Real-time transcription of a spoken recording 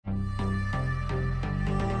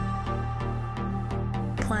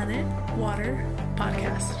Planet Water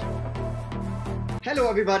Podcast. Hello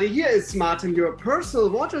everybody, here is Martin, your personal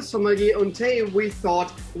water sommelier, and today we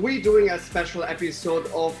thought we're doing a special episode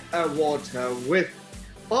of A Water With.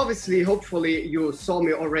 Obviously, hopefully you saw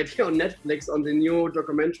me already on Netflix on the new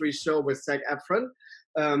documentary show with Zac Efron,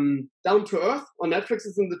 Down to Earth on Netflix.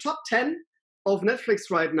 It's in the top 10 of Netflix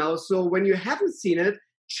right now, so when you haven't seen it,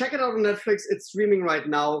 check it out on Netflix. It's streaming right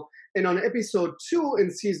now. And on episode 2 in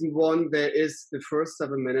season 1, there is the first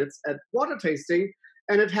 7 minutes at water tasting,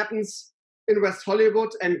 and it happens in West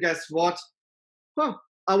Hollywood. And guess what?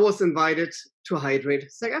 I was invited to hydrate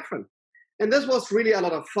Zac Efron. And this was really a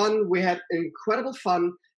lot of fun. We had incredible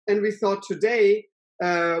fun. And we thought today,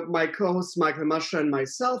 my co-host Michael Mascha and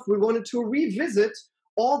myself, we wanted to revisit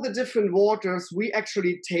all the different waters we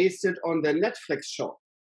actually tasted on the Netflix show.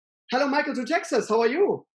 Hello, Michael, to Texas. How are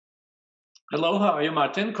you? Hello, how are you,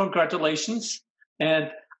 Martin? Congratulations.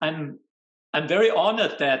 And I'm very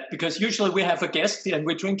honored that, because usually we have a guest here and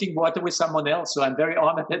we're drinking water with someone else. So I'm very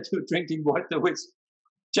honored that you're drinking water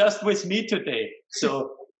with me today.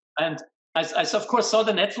 So, and I of course saw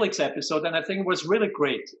the Netflix episode, and I think it was really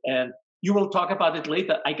great. And you will talk about it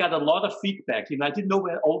later. I got a lot of feedback. I didn't know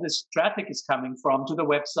where all this traffic is coming from, to the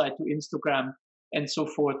website, to Instagram, and so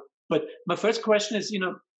forth. But my first question is,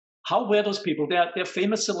 how were those people? They're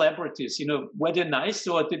famous celebrities. Were they nice,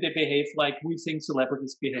 or did they behave like we think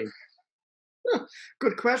celebrities behave?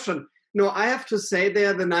 Good question. No, I have to say they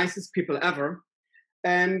are the nicest people ever.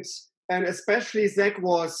 And especially Zac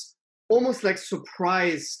was almost like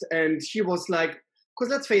surprised. And he was like,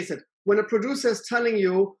 because let's face it, when a producer is telling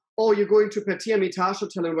you, oh, you're going to Petit Hermitage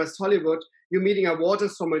Hotel in West Hollywood, you're meeting a water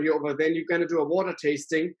sommelier over there, and you're going to do a water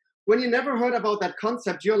tasting. When you never heard about that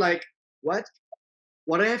concept, you're like, what?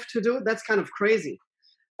 What I have to do? That's kind of crazy.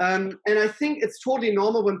 And I think it's totally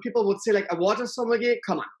normal when people would say, like, a water sommelier,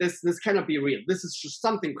 come on, this cannot be real. This is just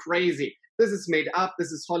something crazy. This is made up.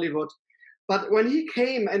 This is Hollywood. But when he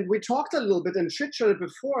came and we talked a little bit and chit-chatted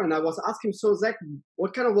before, and I was asking, so Zac,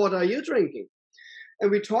 what kind of water are you drinking? And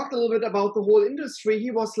we talked a little bit about the whole industry. He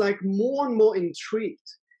was like more and more intrigued.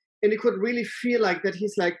 And he could really feel like that.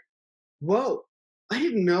 He's like, whoa, I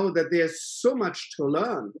didn't know that there's so much to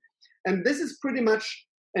learn. And this is pretty much,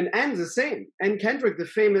 and Anne the same. Anne Kendrick, the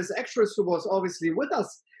famous actress who was obviously with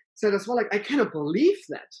us, said as well, like, I cannot believe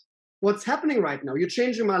that. What's happening right now? You're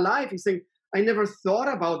changing my life. He's saying, I never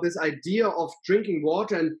thought about this idea of drinking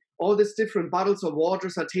water, and all these different bottles of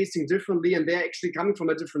waters are tasting differently, and they're actually coming from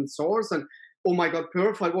a different source. And oh my God,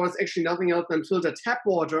 purified water is actually nothing else than filtered tap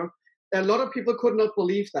water. A lot of people could not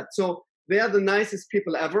believe that. So they are the nicest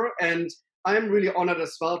people ever. And I'm really honored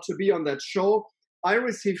as well to be on that show. I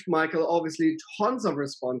received, Michael, obviously tons of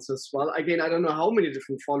responses as well. Again, I don't know how many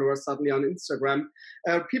different followers suddenly on Instagram.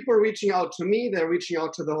 People are reaching out to me. They're reaching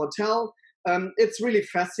out to the hotel. It's really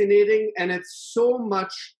fascinating. And it's so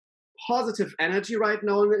much positive energy right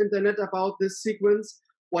now on the internet about this sequence,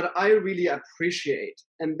 what I really appreciate.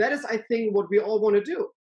 And that is, I think, what we all want to do.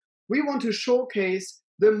 We want to showcase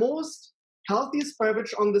the most healthiest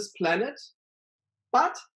beverage on this planet,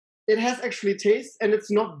 but it has actually taste and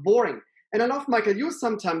it's not boring. And I love, Michael, you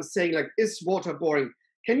sometimes saying, like, is water boring?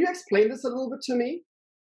 Can you explain this a little bit to me?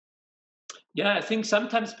 Yeah, I think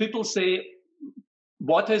sometimes people say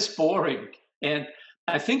water is boring. And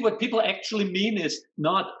I think what people actually mean is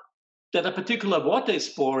not that a particular water is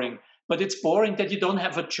boring, but it's boring that you don't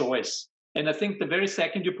have a choice. And I think the very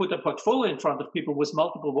second you put a portfolio in front of people with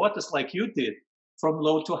multiple waters like you did, from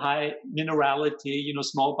low to high minerality,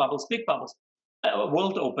 small bubbles, big bubbles, a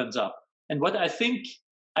world opens up. And what I think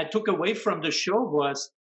I took away from the show was,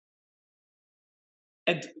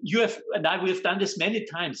 and we have done this many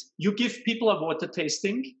times, you give people a water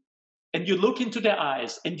tasting and you look into their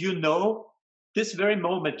eyes and this very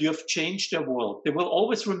moment you have changed their world. They will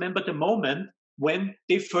always remember the moment when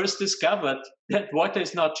they first discovered that water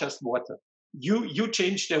is not just water. You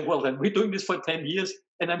changed their world, and we're doing this for 10 years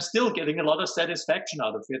and I'm still getting a lot of satisfaction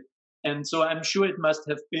out of it. And so I'm sure it must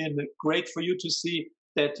have been great for you to see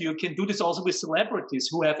that you can do this also with celebrities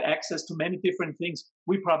who have access to many different things.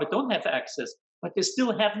 We probably don't have access, but they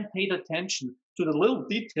still haven't paid attention to the little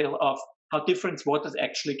detail of how different waters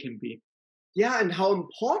actually can be. Yeah, and how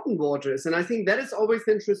important water is. And I think that is always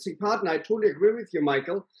the interesting part. And I totally agree with you,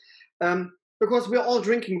 Michael, because we're all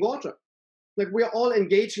drinking water. Like, we're all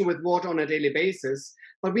engaging with water on a daily basis,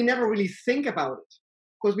 but we never really think about it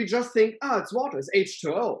because we just think, it's water, it's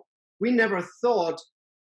H2O. We never thought,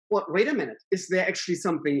 wait a minute, is there actually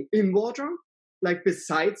something in water, like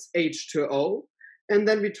besides H2O? And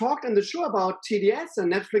then we talked in the show about TDS,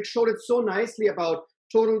 and Netflix showed it so nicely about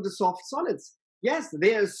total dissolved solids. yes,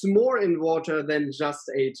 there's more in water than just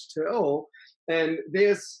H2O. And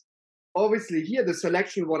there's obviously here the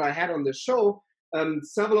selection what I had on the show.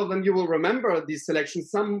 Several of them you will remember these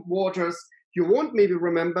selections. Some waters you won't maybe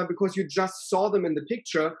remember because you just saw them in the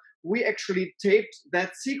picture. We actually taped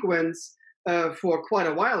that sequence for quite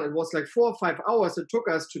a while. It was like 4 or 5 hours it took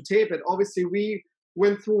us to tape it. Obviously, we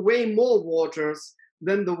went through way more waters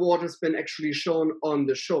than the water's been actually shown on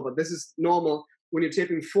the show. But this is normal when you're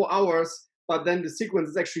taping 4 hours, but then the sequence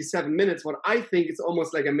is actually 7 minutes. What I think is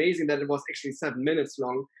almost like amazing that it was actually 7 minutes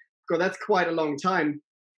long, because that's quite a long time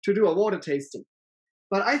to do a water tasting.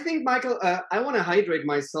 But I think, Michael, I want to hydrate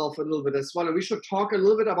myself a little bit as well. And we should talk a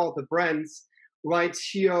little bit about the brands right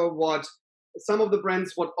here, what some of the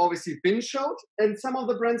brands what obviously been showed and some of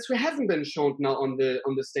the brands who hasn't been shown now on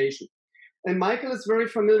the station. And Michael is very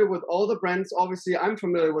familiar with all the brands. Obviously, I'm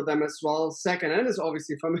familiar with them as well. Zac and Anne is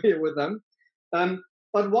obviously familiar with them.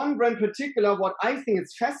 But one brand in particular, what I think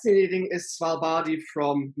is fascinating is Svalbard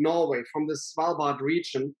from Norway, from the Svalbard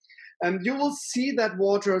region. You will see that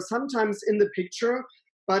water sometimes in the picture,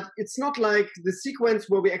 but it's not like the sequence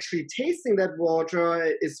where we're actually tasting that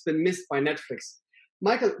water has been missed by Netflix.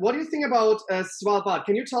 Michael, what do you think about Svalbard?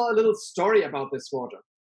 Can you tell a little story about this water?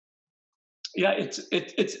 Yeah,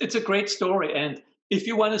 it's a great story. And if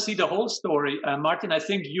you want to see the whole story, Martin, I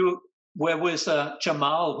think you were with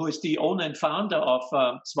Jamal, who is the owner and founder of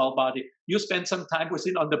Svalbard. You spent some time with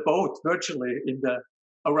him on the boat virtually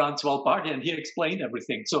around Svalbard, and he explained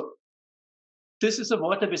everything. So this is a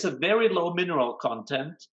water with a very low mineral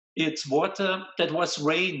content. It's water that was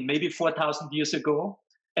rain maybe 4,000 years ago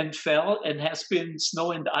and fell and has been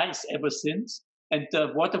snow and ice ever since. And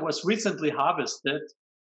the water was recently harvested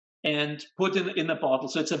and put in a bottle.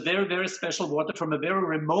 So it's a very, very special water from a very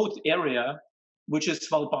remote area, which is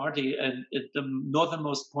Svalbard, and at the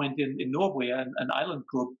northernmost point in Norway, an island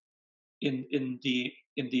group in the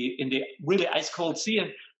really ice cold sea.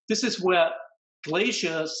 And this is where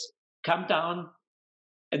glaciers come down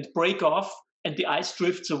and break off, and the ice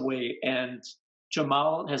drifts away. And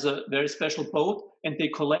Jamal has a very special boat, and they're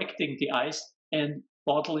collecting the ice and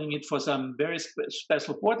bottling it for some very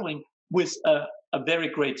special bottling with a very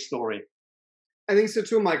great story. I think so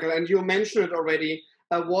too, Michael. And you mentioned it already.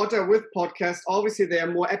 Water with podcast. Obviously, there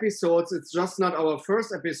are more episodes. It's just not our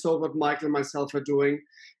first episode what Michael and myself are doing.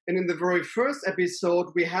 And in the very first episode,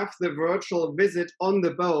 we have the virtual visit on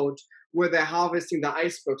the boat where they're harvesting the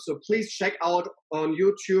iceberg. So please check out on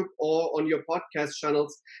YouTube or on your podcast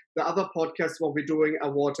channels the other podcasts what we're doing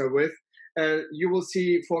a water with. You will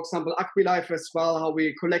see, for example, AquiLife as well, how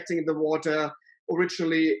we're collecting the water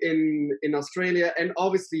originally in Australia. And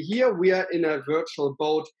obviously here we are in a virtual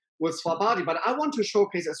boat with Svalbard. But I want to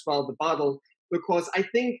showcase as well the bottle, because I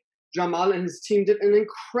think Jamal and his team did an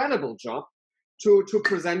incredible job to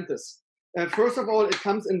present this. First of all, it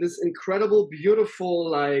comes in this incredible, beautiful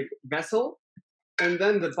like vessel. And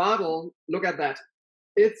then the bottle, look at that.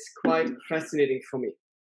 It's quite fascinating for me.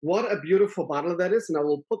 What a beautiful bottle that is. And I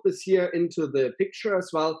will put this here into the picture as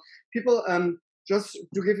well. People, just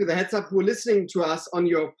to give you the heads up who are listening to us on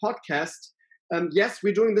your podcast, yes,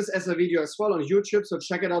 we're doing this as a video as well on YouTube. So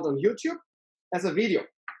check it out on YouTube as a video.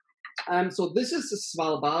 So this is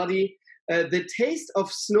Svalbard, the taste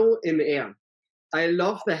of snow in the air. I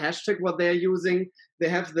love the hashtag what they're using. They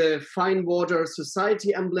have the Fine Water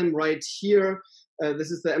Society emblem right here.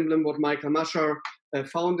 This is the emblem what Michael Mascha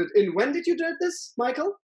founded in. When did you do this,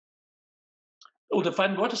 Michael? Oh, the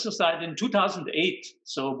Fine Water Society in 2008.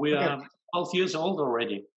 So we are 12 years old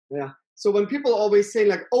already. Yeah. So when people always say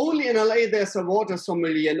like only in LA there's a water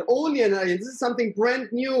sommelier and only in LA, this is something brand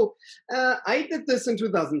new. I did this in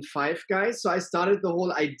 2005, guys. So I started the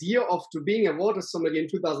whole idea of being a water sommelier in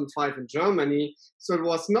 2005 in Germany. So it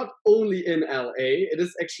was not only in LA, it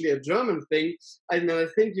is actually a German thing. And I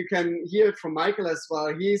think you can hear it from Michael as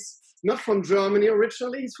well. He's not from Germany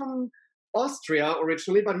originally, he's from Austria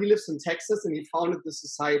originally, but he lives in Texas and he founded the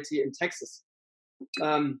society in Texas.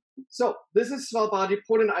 So this is Svalbard,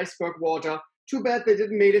 Poland iceberg water. Too bad they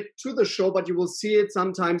didn't make it to the show, but you will see it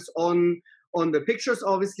sometimes on the pictures,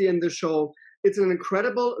 obviously, in the show. It's an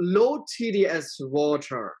incredible low TDS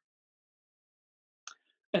water.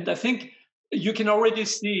 And I think you can already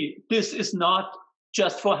see this is not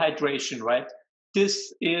just for hydration, right?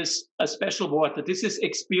 This is a special water. This is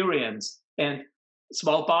experience. And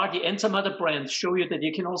Svalbard and some other brands show you that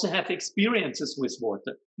you can also have experiences with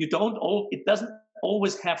water. It doesn't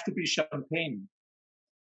always have to be champagne.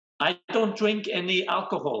 I don't drink any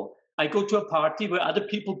alcohol. I go to a party where other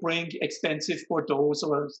people bring expensive Bordeaux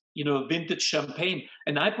or vintage champagne,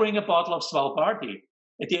 and I bring a bottle of Svalbard.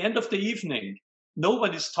 At the end of the evening, no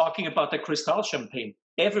one is talking about the Cristal champagne.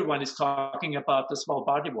 everyone is talking about the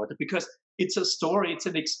Svalbardi water because it's a story, it's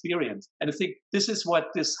an experience. And I think this is what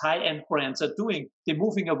these high-end brands are doing. They're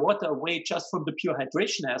moving a water away just from the pure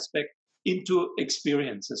hydration aspect into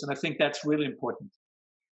experiences. And I think that's really important.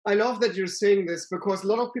 I love that you're saying this because a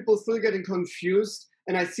lot of people still getting confused.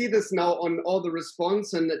 And I see this now on all the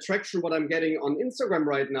response and attraction, what I'm getting on Instagram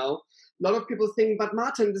right now. A lot of people think, but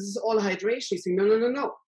Martin, this is all hydration. You think,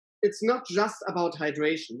 no. It's not just about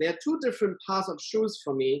hydration. There are two different paths of shoes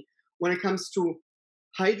for me when it comes to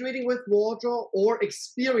hydrating with water or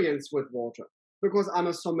experience with water. Because I'm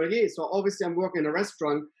a sommelier, so obviously I'm working in a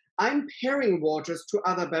restaurant. I'm pairing waters to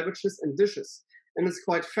other beverages and dishes. And it's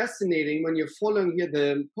quite fascinating when you're following here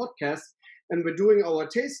the podcast and we're doing our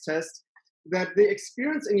taste test, that the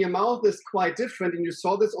experience in your mouth is quite different. And you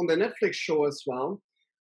saw this on the Netflix show as well.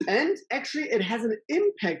 And actually, it has an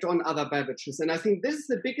impact on other beverages. And I think this is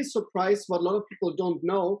the biggest surprise, what a lot of people don't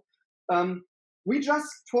know. We just,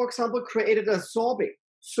 for example, created a sorbet.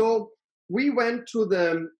 So we went to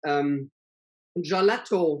the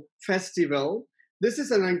Gelato Festival. This is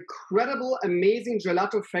an incredible, amazing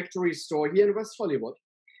gelato factory store here in West Hollywood.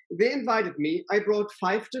 They invited me. I brought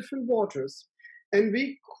 5 different waters. And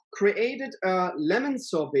we created a lemon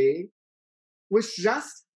sorbet with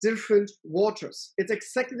just different waters. It's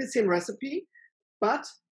exactly the same recipe, but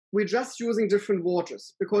we're just using different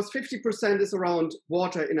waters because 50% is around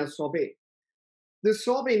water in a sorbet. The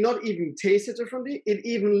sorbet not even tasted differently, it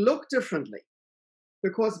even looked differently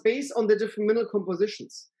because based on the different mineral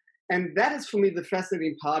compositions. And that is for me the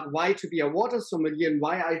fascinating part, why to be a water sommelier and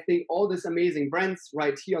why I think all these amazing brands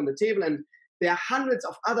right here on the table, and there are hundreds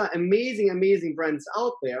of other amazing brands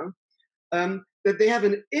out there, that they have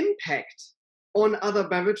an impact on other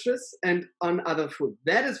beverages and on other food.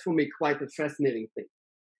 That is for me quite a fascinating thing.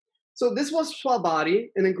 So this was Svalbardi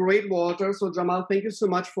in a great water. So Jamal, thank you so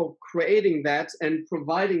much for creating that and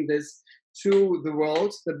providing this to the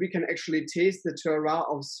world, that we can actually taste the terroir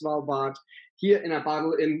of Svalbard here in a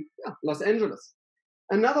bottle in Los Angeles.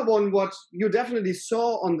 Another one, what you definitely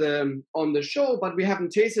saw on the show, but we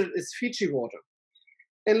haven't tasted, is Fiji water.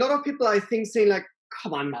 And a lot of people, I think, saying like,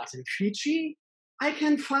 come on, Martin, Fiji? I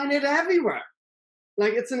can find it everywhere.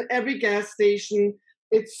 Like it's in every gas station.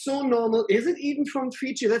 It's so normal. Is it even from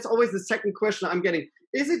Fiji? That's always the second question I'm getting.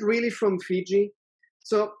 Is it really from Fiji?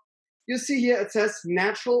 So you see here, it says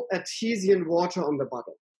natural artesian water on the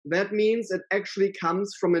bottle. That means it actually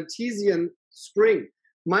comes from an artesian spring.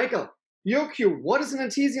 Michael, your cue, what is an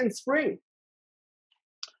artesian spring?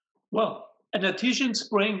 Well, an artesian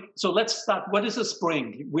spring, so let's start. What is a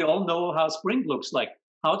spring? We all know how a spring looks like.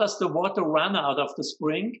 How does the water run out of the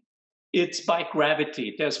spring? It's by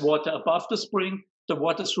gravity. There's water above the spring. The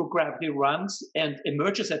water through gravity runs and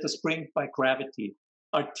emerges at the spring by gravity.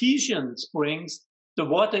 Artesian springs, the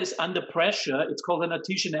water is under pressure. It's called an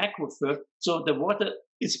artesian aquifer. So the water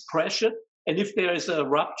is pressured. And if there is a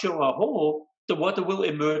rupture or a hole, the water will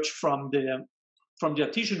emerge from the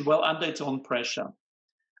artesian well under its own pressure.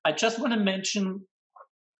 I just want to mention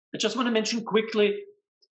quickly,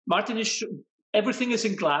 Martin, everything is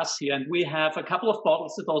in glass here, and we have a couple of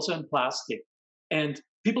bottles that are also in plastic. And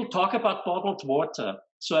people talk about bottled water.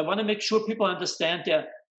 So I want to make sure people understand there are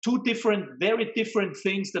two very different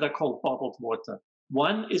things that are called bottled water.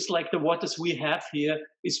 One is like the waters we have here,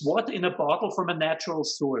 is water in a bottle from a natural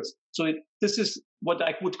source. So this is what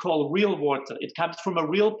I would call real water. It comes from a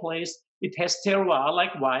real place. It has terroir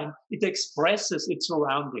like wine. It expresses its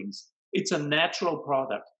surroundings. It's a natural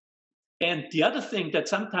product. And the other thing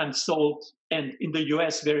that's sometimes sold, and in the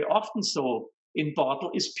US very often sold in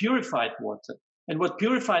bottle, is purified water. And what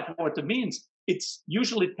purified water means, it's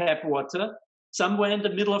usually tap water. Somewhere in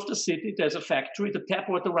the middle of the city, there's a factory. The tap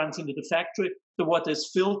water runs into the factory. The water is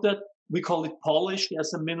filtered. We call it polished.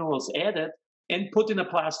 There's some minerals added and put in a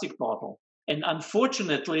plastic bottle. And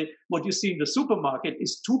unfortunately, what you see in the supermarket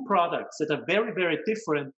is two products that are very, very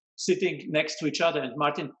different sitting next to each other. And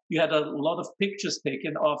Martin, you had a lot of pictures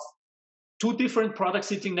taken of two different products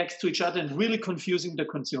sitting next to each other and really confusing the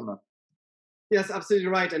consumer. Yes, absolutely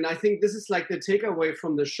right. And I think this is like the takeaway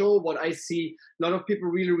from the show. What I see, a lot of people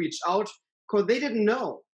really reach out because they didn't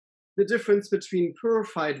know the difference between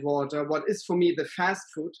purified water, what is for me the fast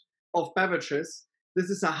food of beverages. This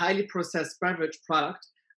is a highly processed beverage product.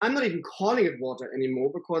 I'm not even calling it water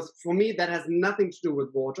anymore because for me that has nothing to do with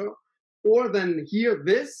water. Or then here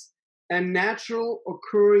this, and natural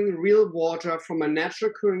occurring real water from a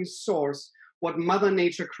natural occurring source, what Mother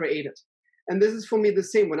Nature created. And this is for me the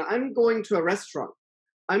same. When I'm going to a restaurant,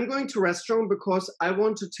 I'm going to a restaurant because I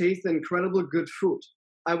want to taste the incredible good food.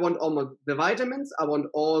 I want all the vitamins. I want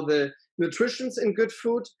all the nutritions in good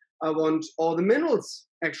food. I want all the minerals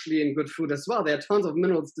actually in good food as well. There are tons of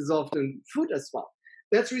minerals dissolved in food as well.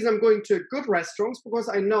 That's the reason I'm going to good restaurants, because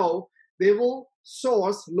I know they will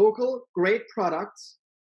source local great products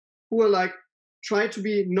who are like try to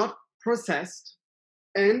be not processed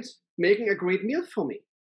and making a great meal for me.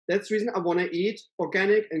 That's the reason I want to eat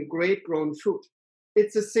organic and great grown food.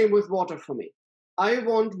 It's the same with water for me. I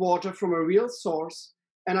want water from a real source,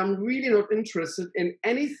 and I'm really not interested in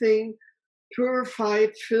anything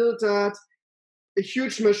purified, filtered, a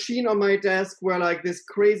huge machine on my desk where like this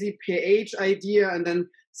crazy pH idea, and then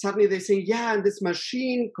suddenly they say, yeah, and this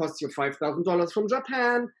machine costs you $5,000 from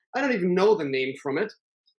Japan. I don't even know the name from it.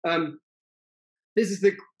 This is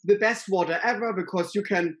the best water ever because you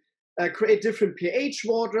can create different pH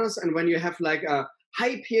waters, and when you have like a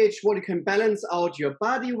high pH water, you can balance out your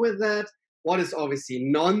body with that. What is obviously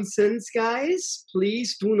nonsense, guys.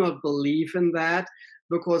 Please do not believe in that,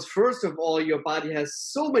 because first of all, your body has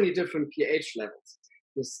so many different pH levels.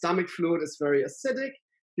 Your stomach fluid is very acidic,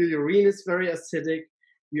 your urine is very acidic,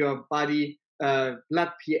 your body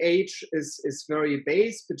blood pH is very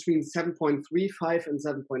base, between 7.35 and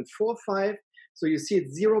 7.45. So you see it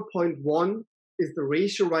 0.1 is the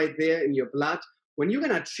ratio right there in your blood. When you're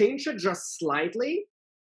gonna change it just slightly,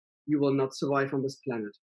 you will not survive on this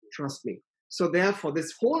planet. Trust me. So therefore,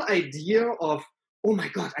 this whole idea of, oh my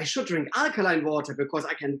God, I should drink alkaline water because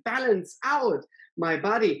I can balance out my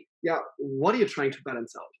body. Yeah, what are you trying to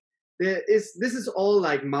balance out? This is all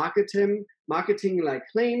like marketing like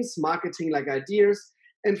claims, marketing like ideas.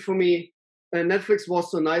 And for me, Netflix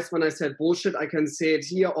was so nice when I said bullshit. I can say it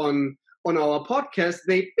here on our podcast.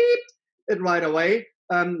 They beeped it right away.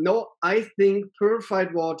 No, I think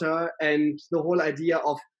purified water and the whole idea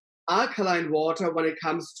of alkaline water when it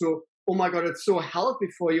comes to, oh my God, it's so healthy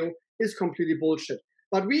for you, is completely bullshit.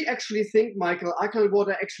 But we actually think, Michael, alkaline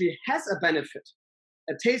water actually has a benefit,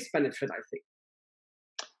 a taste benefit, I think.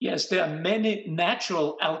 Yes, there are many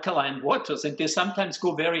natural alkaline waters, and they sometimes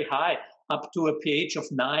go very high, up to a pH of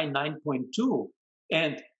 9.2.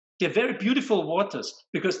 And they're very beautiful waters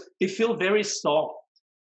because they feel very soft.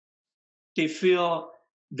 They feel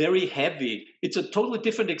very heavy. It's a totally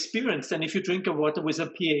different experience than if you drink a water with a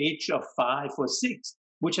pH of 5 or 6,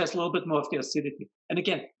 which has a little bit more of the acidity. And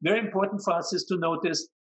again, very important for us is to notice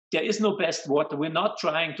there is no best water. We're not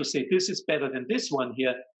trying to say this is better than this one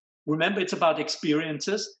here. Remember, it's about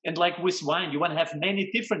experiences. And like with wine, you want to have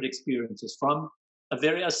many different experiences, from a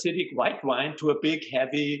very acidic white wine to a big,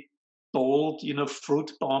 heavy, bold,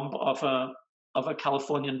 fruit bomb of a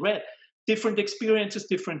Californian red. Different experiences,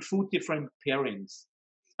 different food, different pairings.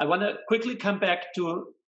 I want to quickly come back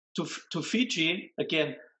to Fiji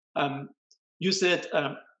again. You said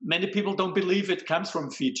many people don't believe it comes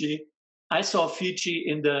from Fiji. I saw Fiji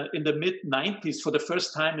in the mid-90s for the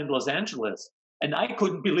first time in Los Angeles. And I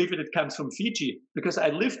couldn't believe it comes from Fiji, because I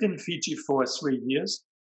lived in Fiji for 3 years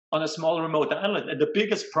on a small remote island. And the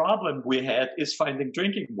biggest problem we had is finding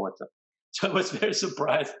drinking water. So I was very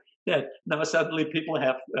surprised that now suddenly people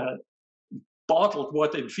have bottled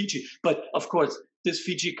water in Fiji. But of course, this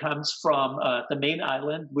Fiji comes from the main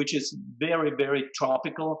island, which is very, very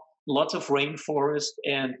tropical, lots of rainforest,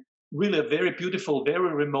 and really a very beautiful,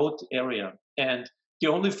 very remote area. And the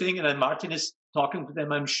only thing, and then Martin is talking to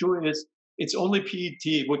them, I'm sure, is it's only PET.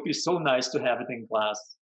 It would be so nice to have it in glass.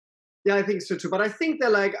 Yeah, I think so too. But I think they're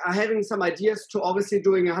like having some ideas to obviously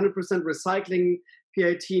doing 100% recycling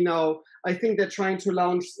PET now. I think they're trying to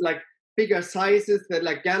launch like bigger sizes, that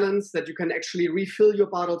like gallons, that you can actually refill your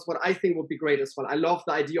bottles, what I think would be great as well. I love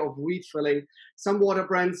the idea of refilling. Some water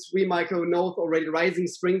brands, we, Michael, know already. Rising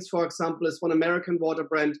Springs, for example, is one American water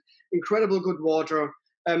brand. Incredible good water.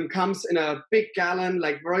 Comes in a big gallon,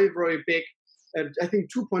 like very, very big. I think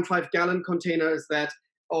 2.5 gallon container is that.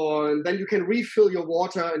 Or then you can refill your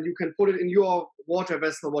water and you can put it in your water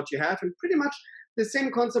vessel, what you have. And pretty much the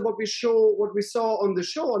same concept what we saw on the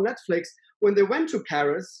show on Netflix when they went to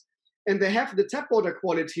Paris, and they have the tap water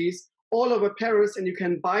qualities all over Paris, and you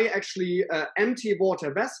can buy actually an empty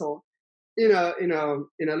water vessel in a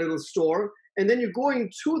little store, and then you're going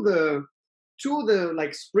to the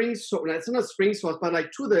like spring source. It's not spring source, but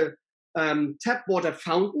like to the tap water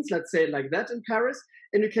fountains, let's say it like that, in Paris,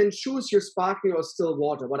 and you can choose your sparkling or still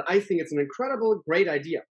water. But I think it's an incredible, great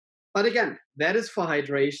idea. But again, that is for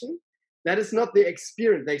hydration. That is not the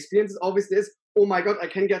experience. The experience is obviously is, oh my God, I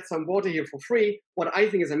can get some water here for free, what I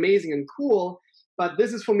think is amazing and cool. But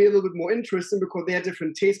this is for me a little bit more interesting because they have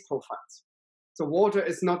different taste profiles. So water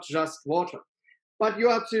is not just water. But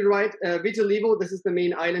you're absolutely right. Vita Levo, this is the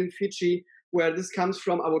main island, Fiji, where this comes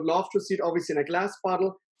from. I would love to see it obviously in a glass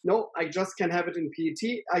bottle. No, I just can have it in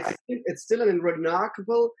PET. I think it's still an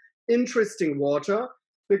remarkable, interesting water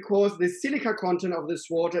because the silica content of this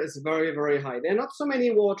water is very, very high. There are not so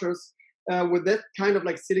many waters with that kind of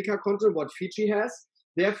like silica content, what Fiji has.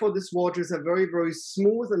 Therefore, this water is a very, very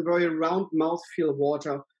smooth and very round mouthfeel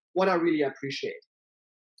water, what I really appreciate.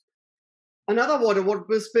 Another water, what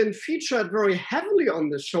has been featured very heavily on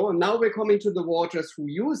the show, and now we're coming to the waters who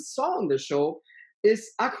you saw on the show, is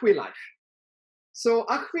Aquilife. So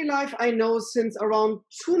Aquilife I know since around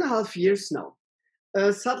 2.5 years now.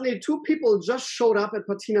 Suddenly, two people just showed up at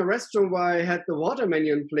Patina restaurant where I had the water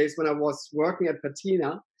menu in place when I was working at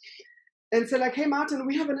Patina, and said like, hey Martin,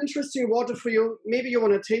 we have an interesting water for you. Maybe you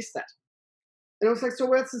want to taste that. And I was like, so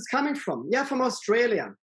where's this coming from? Yeah, from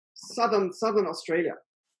Australia, southern Australia,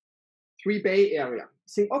 3 Bay area. I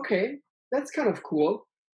think, okay, that's kind of cool.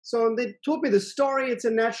 So they told me the story. It's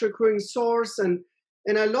a natural occurring source, and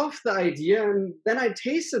I loved the idea. And then I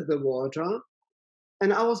tasted the water,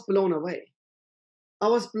 and I was blown away. I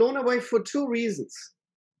was blown away for 2 reasons.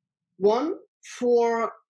 One,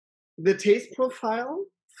 for the taste profile,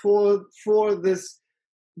 for this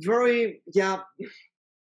very,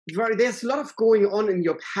 there's a lot of going on in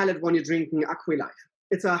your palate when you're drinking Aquilife.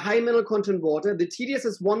 It's a high mineral content water. The TDS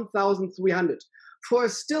is 1,300. For a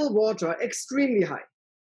still water, extremely high.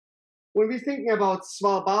 When we're thinking about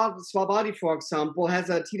Svalbard, for example, has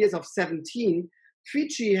a TDS of 17.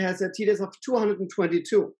 Fiji has a TDS of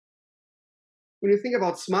 222. When you think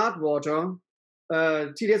about smart water,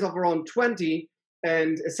 TDS of around 20,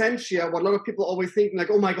 and Essentia, what a lot of people always think,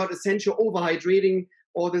 like, oh my God, Essentia overhydrating,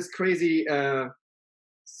 all this crazy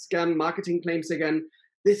scam marketing claims again.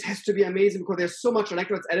 This has to be amazing because there's so much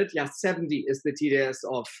electrolytes added. Yeah, 70 is the TDS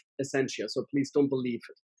of Essentia, so please don't believe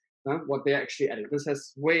it, what they're actually adding. This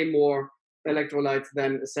has way more electrolytes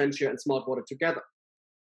than Essentia and smart water together.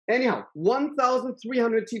 Anyhow,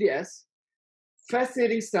 1,300 TDS,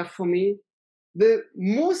 fascinating stuff for me. The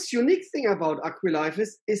most unique thing about Aquilife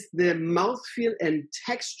is the mouthfeel and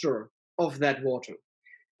texture of that water.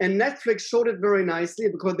 And Netflix showed it very nicely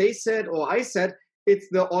because they said, or I said, it's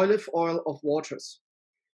the olive oil of waters.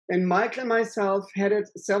 And Michael and myself had it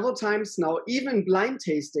several times now, even blind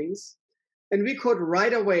tastings, and we could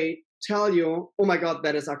right away tell you, oh my God,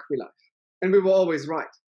 that is Aquilife. And we were always right.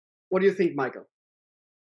 What do you think, Michael?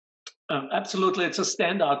 Absolutely, it's a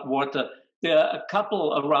standout water. There are a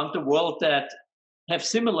couple around the world that have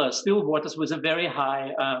similar still waters with a very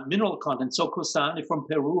high mineral content. So Cosani from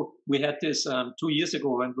Peru, we had this 2 years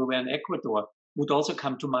ago when we were in Ecuador, would also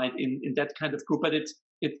come to mind in that kind of group, but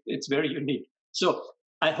it's very unique. So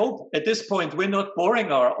I hope at this point we're not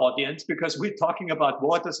boring our audience because we're talking about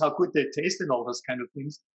waters, how good they taste and all those kind of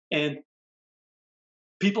things. And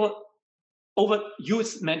people you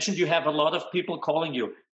mentioned you have a lot of people calling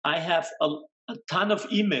you. I have a ton of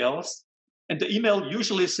emails, and the email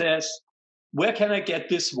usually says, where can I get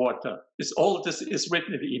this water? All this is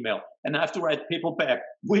written in the email. And I have to write people back,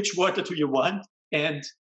 which water do you want? And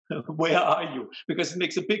where are you? Because it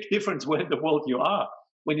makes a big difference where in the world you are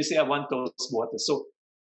when you say, I want those waters. So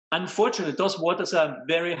unfortunately, those waters are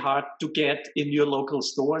very hard to get in your local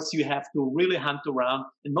stores. You have to really hunt around,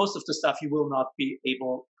 and most of the stuff you will not be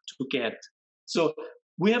able to get. So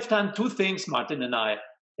we have done 2 things, Martin and I.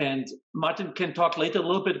 And Martin can talk later a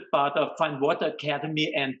little bit about our Fine Water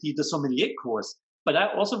Academy and the sommelier course. But I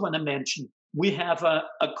also want to mention, we have a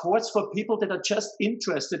course for people that are just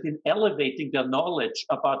interested in elevating their knowledge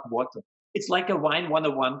about water. It's like a Wine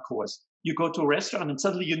 101 course. You go to a restaurant and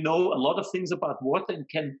suddenly you know a lot of things about water and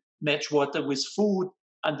can match water with food,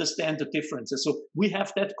 understand the differences. So we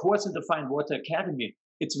have that course in the Fine Water Academy.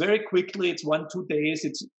 It's very quickly, it's 1-2 days,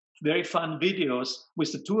 it's very fun videos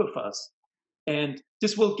with the 2 of us. And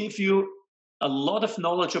this will give you a lot of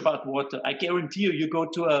knowledge about water. I guarantee you, you go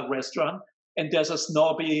to a restaurant and there's a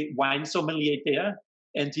snobby wine sommelier there,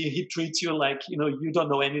 and he treats you like, you don't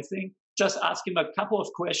know anything. Just ask him a couple of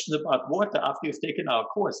questions about water after you've taken our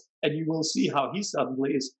course, and you will see how he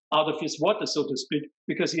suddenly is out of his water, so to speak,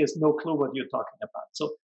 because he has no clue what you're talking about.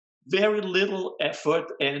 So very little effort,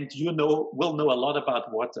 and will know a lot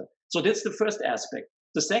about water. So that's the first aspect.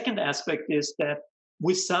 The second aspect is that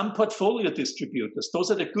with some portfolio distributors, those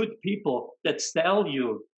are the good people that sell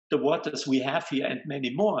you the waters we have here and many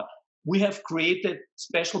more. We have created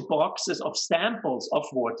special boxes of samples of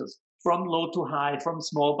waters from low to high, from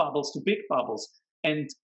small bubbles to big bubbles. And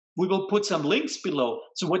we will put some links below.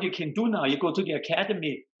 So what you can do now, you go to the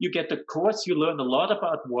academy, you get the course, you learn a lot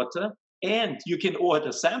about water, and you can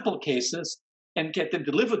order sample cases and get them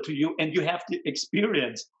delivered to you, and you have the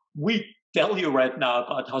experience. We tell you right now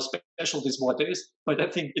about how special this water is, but I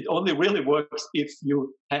think it only really works if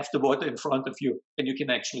you have the water in front of you and you can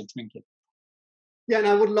actually drink it. Yeah, and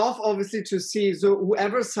I would love obviously to see, so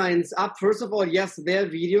whoever signs up, first of all, yes, there are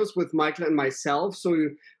videos with Michael and myself. So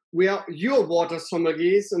we are your water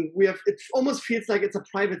sommeliers, and we have, it almost feels like it's a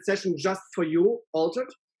private session just for you, altered.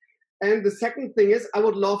 And the second thing is, I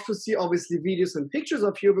would love to see obviously videos and pictures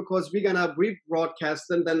of you, because we're gonna rebroadcast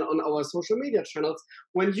them then on our social media channels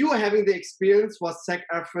when you are having the experience what Zac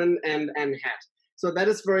Efron and had. So that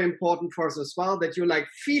is very important for us as well, that you're like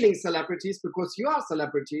feeling celebrities, because you are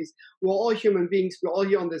celebrities. We're all human beings. We're all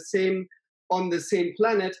here on the same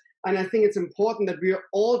planet. And I think it's important that we are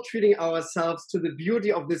all treating ourselves to the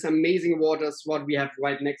beauty of this amazing waters, what we have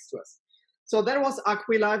right next to us. So that was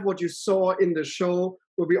Aquilive, what you saw in the show,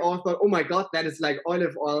 where we all thought, oh my God, that is like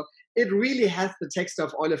olive oil. It really has the texture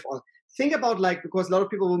of olive oil. Think about like, because a lot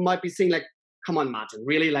of people might be saying like, come on, Martin,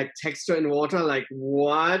 really like texture in water? Like,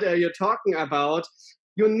 what are you talking about?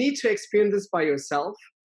 You need to experience this by yourself.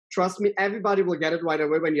 Trust me, everybody will get it right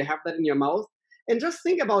away when you have that in your mouth. And just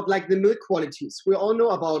think about like the milk qualities. We all know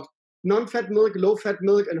about non-fat milk, low-fat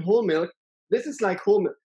milk, and whole milk. This is like whole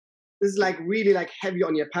milk. This is like really like heavy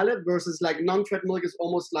on your palate, versus like non-fat milk is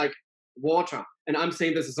almost like water. And I'm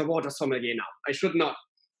saying this is a water sommelier now. I should not.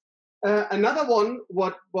 Another one,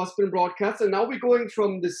 what was been broadcast, and now we're going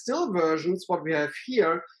from the still versions, what we have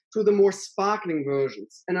here, to the more sparkling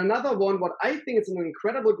versions. And another one, what I think is an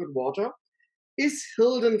incredible good water, is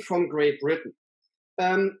Hilden from Great Britain.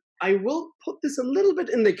 I will put this a little bit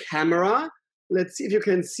in the camera. Let's see if you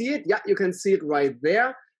can see it. Yeah, you can see it right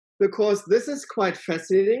there, because this is quite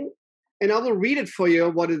fascinating. And I will read it for you,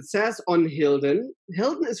 what it says on Hilden.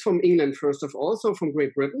 Hilden is from England, first of all, so from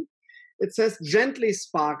Great Britain. It says gently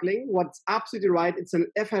sparkling. What's absolutely right, it's an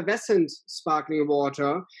effervescent sparkling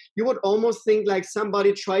water. You would almost think like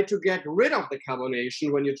somebody tried to get rid of the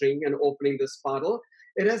carbonation when you're drinking and opening this bottle.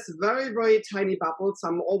 It has very, very tiny bubbles.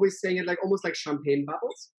 I'm always saying it like almost like champagne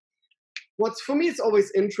bubbles. What's for me is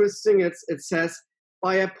always interesting, it says,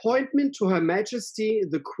 by appointment to Her Majesty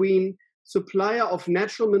the Queen, supplier of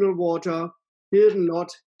natural mineral water, Hilden, Lord,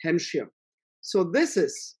 Hampshire. So this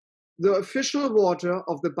is the official water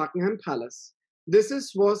of the Buckingham Palace. This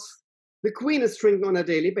was the Queen is drinking on a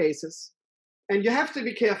daily basis. And you have to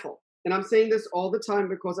be careful. And I'm saying this all the time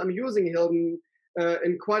because I'm using Hilden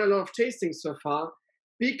in quite a lot of tastings so far.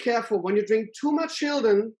 Be careful. When you drink too much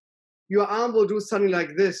Hilden, your arm will do something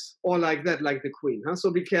like this or like that, like the Queen. Huh?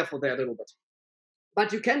 So be careful there a little bit.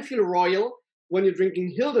 But you can feel royal when you're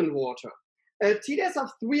drinking Hilden water. TDS of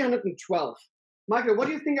 312. Michael, what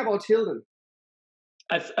do you think about Hilden?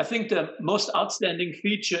 I think the most outstanding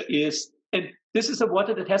feature is, and this is a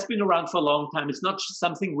water that has been around for a long time. It's not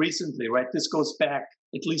something recently, right? This goes back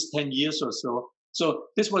at least 10 years or so. So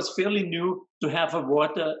this was fairly new to have a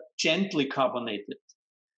water gently carbonated.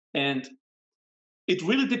 And it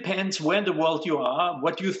really depends where in the world you are,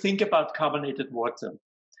 what you think about carbonated water.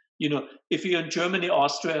 You know, if you're in Germany,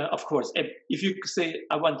 Austria, of course, if you say,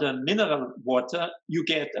 I want a mineral water, you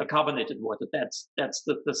get a carbonated water. That's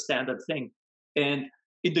the standard thing. And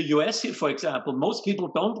in the US, for example, most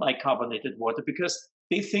people don't like carbonated water because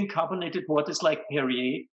they think carbonated water is like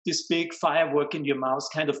Perrier, this big firework in your mouth,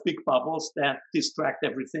 kind of big bubbles that distract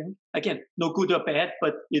everything. Again, no good or bad,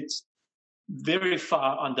 but it's very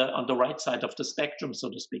far on the right side of the spectrum,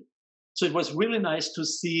 so to speak. So it was really nice to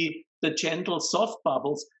see the gentle, soft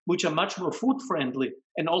bubbles, which are much more food friendly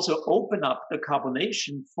and also open up the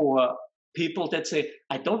carbonation for people that say,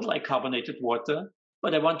 I don't like carbonated water,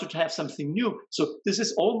 but I wanted to have something new. So this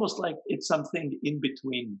is almost like it's something in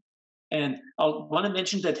between. And I want to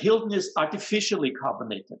mention that Hilden is artificially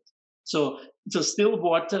carbonated. So it's a still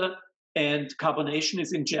water and carbonation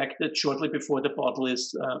is injected shortly before the bottle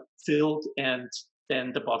is filled and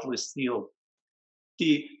then the bottle is sealed.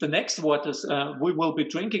 The next waters we will be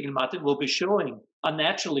drinking and Martin will be showing are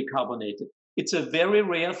naturally carbonated. It's a very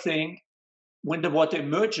rare thing. When the water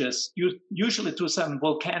emerges, usually to some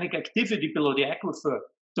volcanic activity below the aquifer,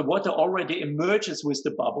 the water already emerges with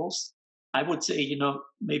the bubbles. I would say,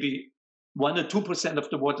 maybe 1 or 2% of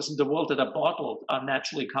the waters in the world that are bottled are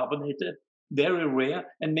naturally carbonated, very rare,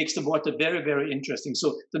 and makes the water very, very interesting.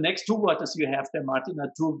 So the next two waters you have there, Martin,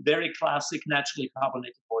 are two very classic naturally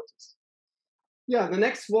carbonated waters. Yeah, the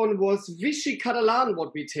next one was Vichy Catalan,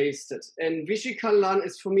 what we tasted. And Vichy Catalan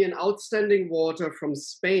is for me an outstanding water from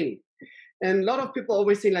Spain. And a lot of people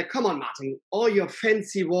always say like, come on, Martin, all your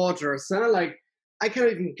fancy waters, huh? Like, I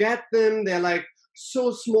can't even get them. They're like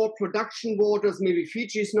so small production waters. Maybe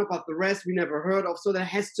Fiji's not, but the rest we never heard of. So there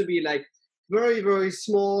has to be like very, very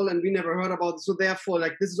small and we never heard about it. So therefore,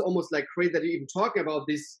 like, this is almost like crazy that you're even talking about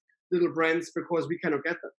these little brands because we cannot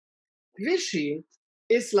get them. Vichy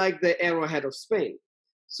is like the arrowhead of Spain.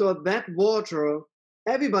 So that water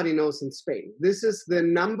everybody knows in Spain. This is the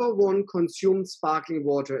 #1 consumed sparkling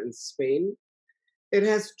water in Spain. It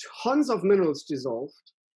has tons of minerals dissolved.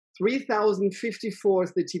 3,054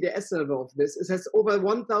 is the TDS level of this. It has over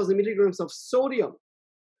 1,000 milligrams of sodium.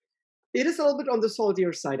 It is a little bit on the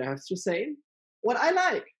saltier side, I have to say. What I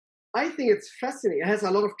like, I think it's fascinating. It has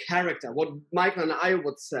a lot of character, what Michael and I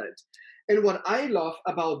would say. And what I love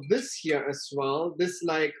about this here as well, this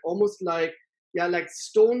like almost like, yeah, like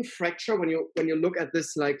stone fracture, when you look at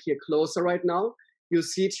this like here closer right now, you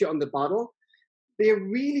see it here on the bottle. They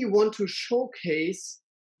really want to showcase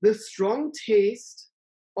the strong taste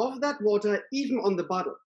of that water, even on the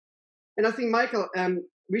bottle. And I think, Michael,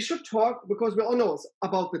 we should talk, because we all know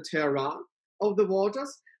about the terroir of the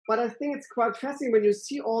waters, but I think it's quite fascinating when you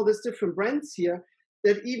see all these different brands here,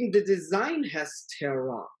 that even the design has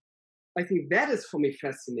terroir. I think that is, for me,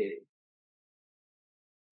 fascinating.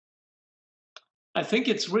 I think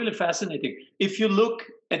it's really fascinating. If you look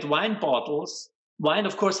at wine bottles, wine,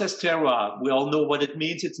 of course, has terroir. We all know what it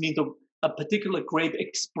means. It means a particular grape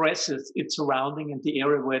expresses its surrounding and the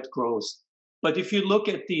area where it grows. But if you look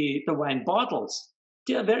at the wine bottles,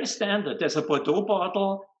 they are very standard. There's a Bordeaux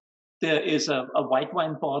bottle, there is a white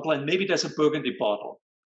wine bottle, and maybe there's a Burgundy bottle.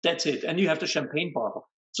 That's it. And you have the champagne bottle.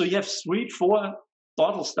 So you have 3, 4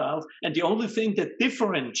 bottle styles, and the only thing that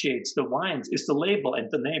differentiates the wines is the label and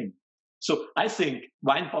the name. So I think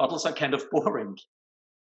wine bottles are kind of boring.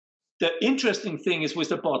 The interesting thing is with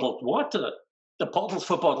the bottled water, the bottles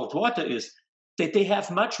for bottled water, is that they have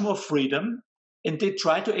much more freedom, and they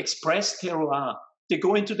try to express terroir. They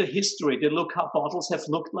go into the history. They look how bottles have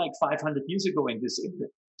looked like 500 years ago in this area.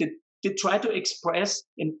 They try to express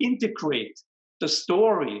and integrate the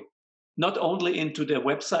story, not only into their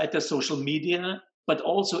website, their social media, but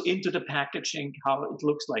also into the packaging, how it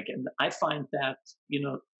looks like. And I find that,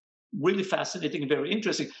 really fascinating and very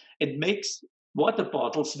interesting. It makes water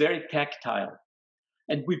bottles very tactile.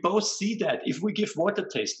 And we both see that if we give water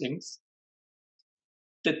tastings,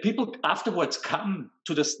 that people afterwards come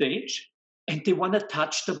to the stage and they want to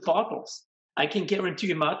touch the bottles. I can guarantee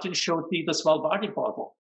you, Martin showed me the Svalbardi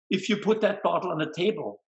bottle. If you put that bottle on a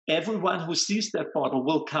table, everyone who sees that bottle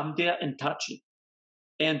will come there and touch it.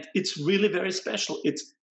 And it's really very special.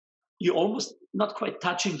 You're almost not quite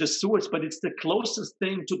touching the source, but it's the closest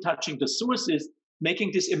thing to touching the source, is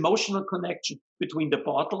making this emotional connection between the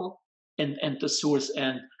bottle and the source.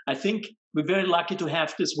 And I think we're very lucky to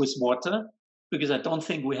have this with water, because I don't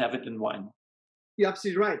think we have it in wine. You're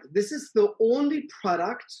absolutely right. This is the only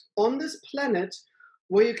product on this planet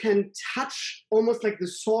where you can touch almost like the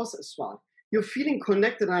source as well. You're feeling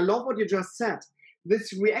connected. And I love what you just said.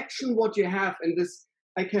 This reaction, what you have, and this,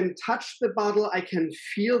 I can touch the bottle, I can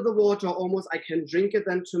feel the water almost, I can drink it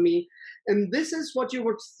then to me. And this is what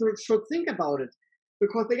you should think about it.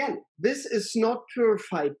 Because again, this is not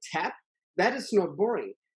purified tap. That is not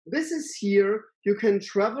boring. This is here, you can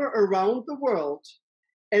travel around the world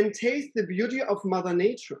and taste the beauty of Mother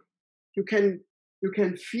Nature. You can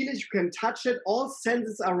feel it, you can touch it, all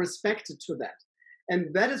senses are respected to that.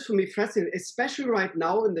 And that is for me fascinating, especially right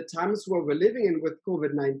now in the times where we're living in with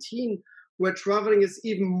COVID-19, where traveling is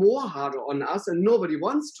even more harder on us and nobody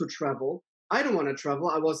wants to travel. I don't want to travel.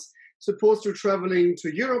 I was supposed to traveling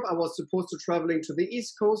to Europe. I was supposed to traveling to the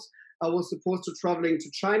East Coast. I was supposed to traveling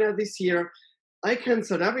to China this year. I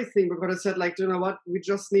canceled everything because I said, like, you know what? We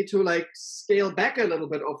just need to like scale back a little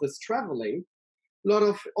bit of this traveling. A lot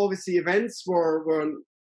of obviously events were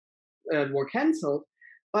canceled,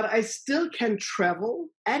 but I still can travel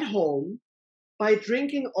at home by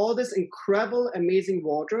drinking all this incredible, amazing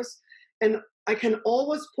waters. And I can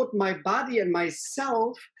always put my body and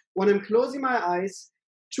myself, when I'm closing my eyes,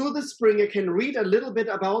 to the spring. I can read a little bit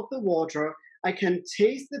about the water. I can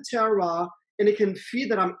taste the terroir, and I can feel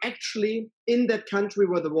that I'm actually in that country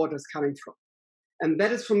where the water is coming from. And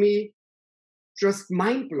that is for me just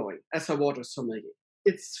mind-blowing as a water sommelier.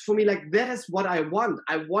 It's for me like, that is what I want.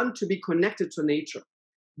 I want to be connected to nature.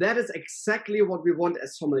 That is exactly what we want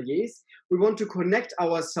as sommeliers. We want to connect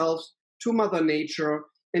ourselves to Mother Nature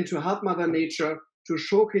and to help Mother Nature to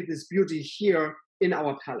showcase this beauty here in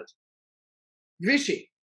our palate. Vichy,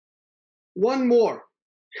 one more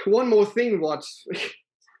thing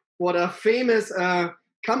what a famous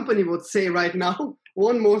company would say right now.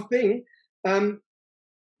 One more thing.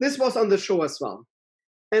 This was on the show as well.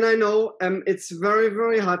 And I know it's very,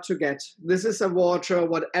 very hard to get. This is a water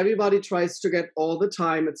what everybody tries to get all the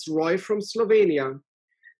time. It's Roy from Slovenia.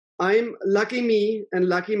 I'm lucky me and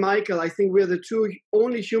lucky Michael. I think we're the two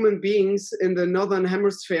only human beings in the Northern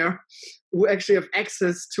Hemisphere who actually have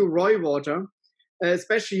access to Roy water.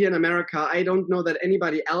 especially here in America. I don't know that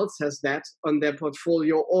anybody else has that on their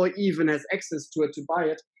portfolio or even has access to it to buy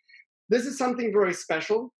it. This is something very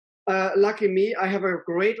special. Lucky me, I have a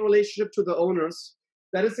great relationship to the owners.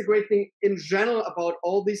 That is a great thing in general about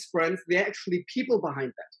all these brands. They're actually people behind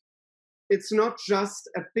that. It's not just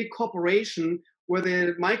a big corporation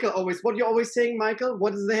where Michael always, what you're always saying, Michael,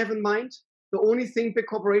 what do they have in mind? The only thing big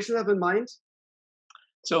corporations have in mind?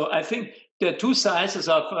 So I think there are two sizes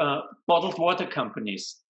of bottled water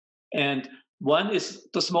companies. And one is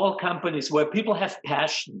the small companies where people have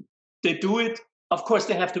passion. They do it. Of course,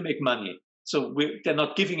 they have to make money. So they're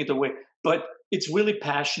not giving it away. But it's really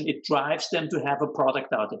passion. It drives them to have a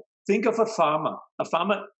product out there. Think of a farmer. A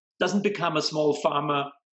farmer doesn't become a small farmer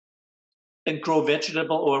and grow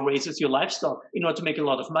vegetable or raises your livestock in order to make a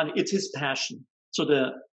lot of money. It's his passion. So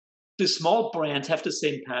the small brands have the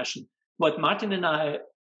same passion. What Martin and I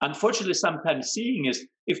unfortunately sometimes seeing is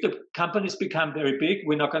if the companies become very big,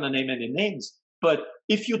 we're not going to name any names, but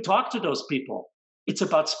if you talk to those people, it's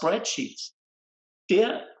about spreadsheets.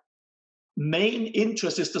 Their main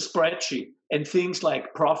interest is the spreadsheet and things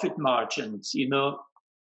like profit margins,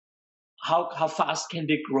 how fast can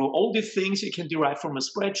they grow, all the things you can derive from a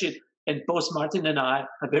spreadsheet. And both Martin and I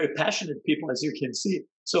are very passionate people, as you can see.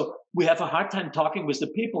 So we have a hard time talking with the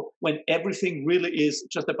people when everything really is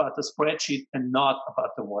just about the spreadsheet and not about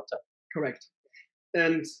the water. Correct.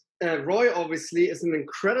 And Roy obviously is an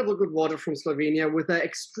incredible good water from Slovenia with an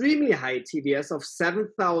extremely high TDS of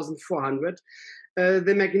 7,400.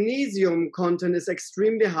 The magnesium content is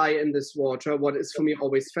extremely high in this water, what is for me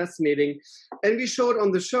always fascinating. And we showed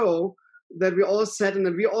on the show that we all said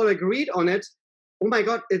and we all agreed on it. Oh my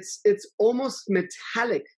God, it's almost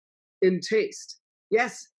metallic in taste.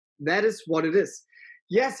 Yes, that is what it is.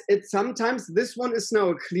 Yes, it's sometimes, this one is now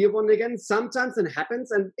a clear one again. Sometimes it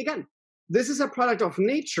happens. And again, this is a product of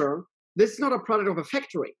nature. This is not a product of a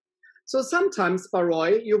factory. So sometimes,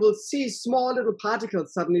 Baroy, you will see small little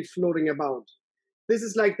particles suddenly floating about. This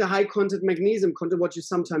is like the high content magnesium content, what you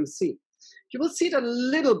sometimes see. You will see it a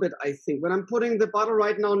little bit, I think. When I'm putting the bottle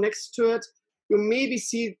right now next to it, you maybe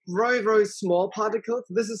see very, very small particles.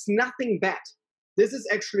 This is nothing bad. This is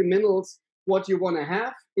actually minerals, what you want to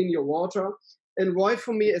have in your water. And Roy,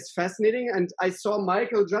 for me, is fascinating. And I saw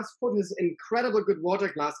Michael just put his incredible good water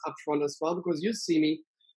glass up front as well, because you see me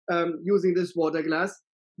using this water glass.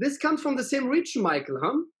 This comes from the same region, Michael,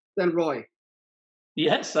 huh? Than Roy.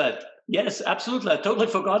 Yes, yes, absolutely. I totally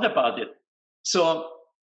forgot about it. So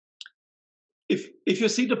if you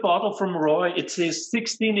see the bottle from Roy, it says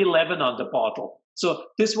 1611 on the bottle. So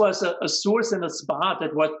this was a source and a spa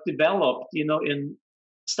that was developed,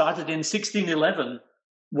 started in 1611,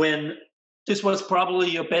 when this was probably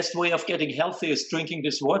your best way of getting healthy is drinking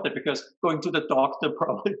this water, because going to the doctor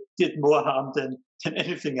probably did more harm than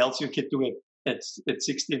anything else you could do at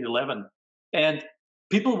 1611. And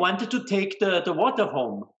people wanted to take the water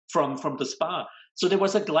home from the spa. So there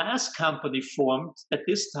was a glass company formed at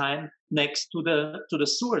this time next to the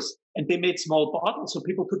source, and they made small bottles so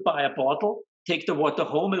people could buy a bottle, take the water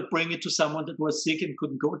home, and bring it to someone that was sick and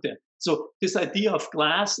couldn't go there. So this idea of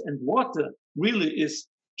glass and water really is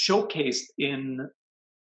showcased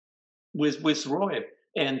with Roy,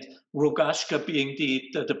 and Rogashka being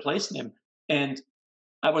the place name. And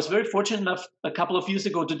I was very fortunate enough a couple of years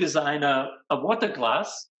ago to design a water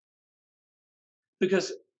glass,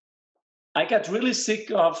 because I got really sick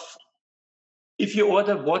of, if you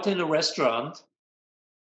order water in a restaurant,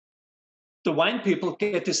 the wine people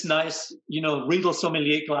get this nice, Riedel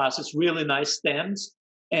sommelier glasses, really nice stems.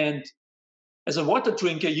 And as a water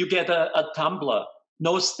drinker, you get a tumbler,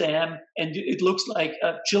 no stem, and it looks like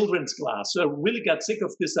a children's glass. So I really got sick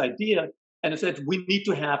of this idea. And I said, we need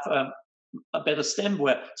to have a better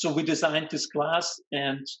stemware. So we designed this glass,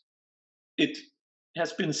 and it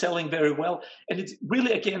has been selling very well. And it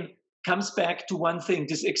really, again, comes back to one thing,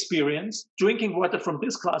 this experience. Drinking water from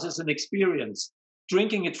this glass is an experience.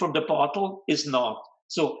 Drinking it from the bottle is not.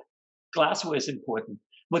 So glassware is important.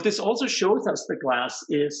 What this also shows us, the glass,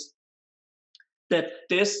 is that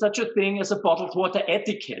there's such a thing as a bottled water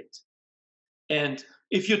etiquette. And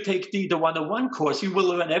if you take the 101 course, you will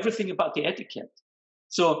learn everything about the etiquette.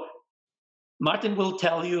 So Martin will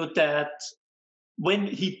tell you that when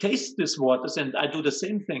he tastes these waters, and I do the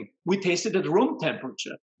same thing, we taste it at room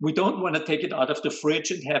temperature. We don't want to take it out of the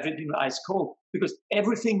fridge and have it ice cold, because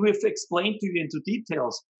everything we've explained to you into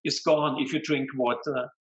details is gone if you drink water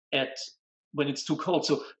when it's too cold.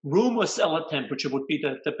 So room or cellar temperature would be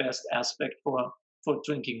the best aspect for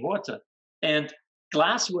drinking water. And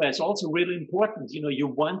glassware is also really important. You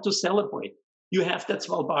want to celebrate. You have that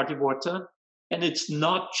Svalbardi water, and it's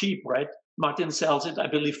not cheap, right? Martin sells it, I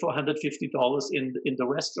believe, for $150 in the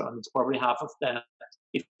restaurant. It's probably half of that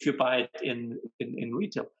if you buy it in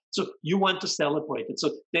retail. So you want to celebrate it.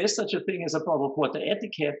 So there's such a thing as a bottled water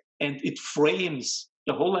etiquette, and it frames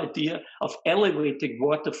the whole idea of elevating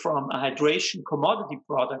water from a hydration commodity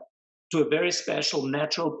product to a very special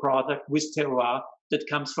natural product with terroir that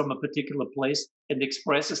comes from a particular place and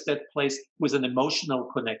expresses that place with an emotional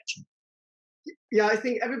connection. Yeah, I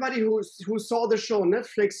think everybody who saw the show on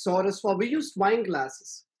Netflix saw it as well. We used wine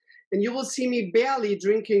glasses, and you will see me barely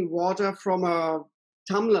drinking water from a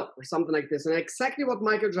tumbler or something like this. And exactly what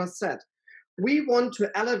Michael just said. We want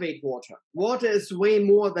to elevate water. Water is way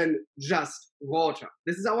more than just water.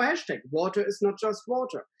 This is our hashtag. Water is not just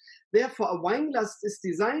water. Therefore, a wine glass is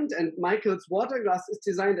designed, and Michael's water glass is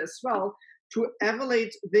designed as well, to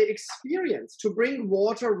elevate the experience, to bring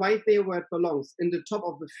water right there where it belongs, in the top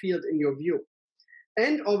of the field in your view.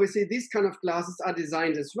 And obviously, these kind of glasses are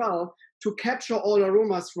designed as well to capture all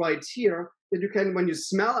aromas right here, that you can, when you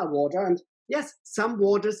smell a water, and yes, some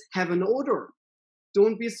waters have an odor.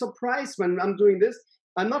 Don't be surprised when I'm doing this.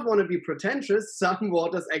 I not want to be pretentious. Some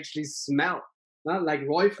waters actually smell. Like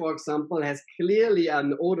Roy, for example, has clearly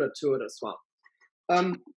an odor to it as well.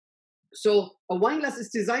 So a wine glass is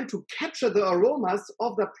designed to capture the aromas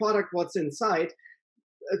of the product, what's inside.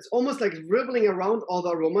 It's almost like dribbling around all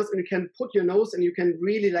the aromas, and you can put your nose and you can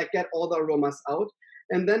really like get all the aromas out.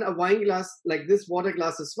 And then a wine glass, like this water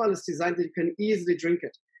glass as well, is designed that you can easily drink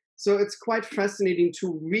it. So it's quite fascinating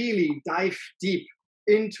to really dive deep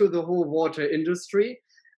into the whole water industry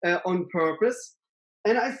on purpose.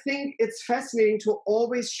 And I think it's fascinating to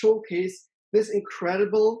always showcase this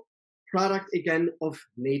incredible product again of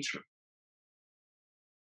nature.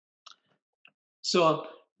 So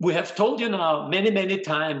we have told you now many, many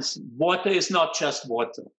times, water is not just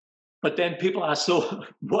water. But then people ask, so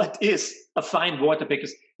what is a fine water?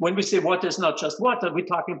 Because when we say water is not just water, we're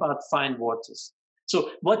talking about fine waters. So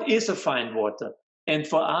what is a fine water? And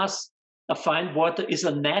for us, a fine water is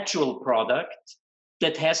a natural product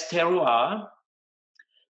that has terroir,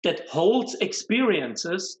 that holds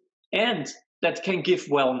experiences, and that can give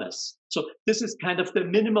wellness. So this is kind of the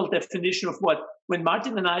minimal definition of what, when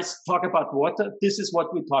Martin and I talk about water, this is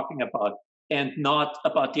what we're talking about, and not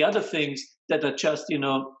about the other things that are just,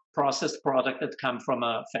 processed product that come from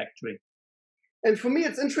a factory. And for me,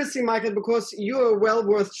 it's interesting, Michael, because you're a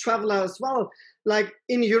well-versed traveler as well. Like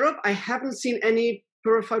in Europe, I haven't seen any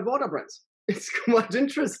purified water brands. It's quite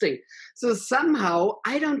interesting. So somehow,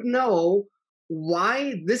 I don't know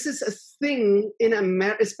why this is a thing in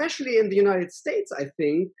America, especially in the United States, I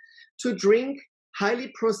think, to drink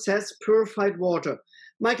highly processed purified water.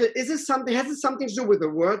 Michael, has it something to do with the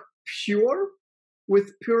word pure,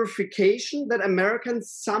 with purification, that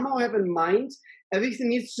Americans somehow have in mind everything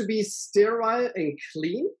needs to be sterile and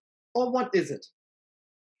clean? Or what is it?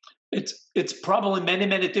 It's probably many,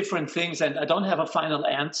 many different things, and I don't have a final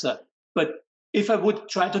answer. But if I would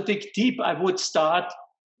try to dig deep, I would start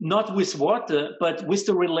not with water, but with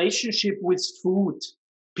the relationship with food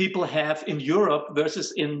people have in Europe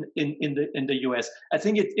versus in the US. I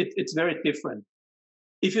think it's very different.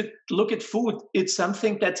 If you look at food, it's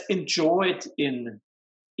something that's enjoyed in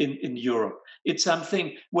Europe. It's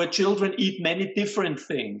something where children eat many different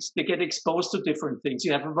things. They get exposed to different things.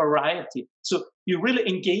 You have a variety. So you're really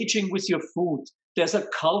engaging with your food. There's a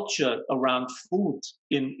culture around food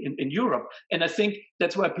in Europe. And I think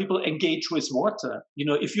that's why people engage with water.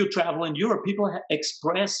 If you travel in Europe, people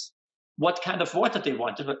express what kind of water they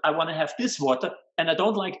want. I want to have this water, and I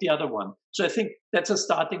don't like the other one. So I think that's a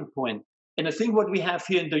starting point. And I think what we have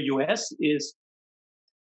here in the US is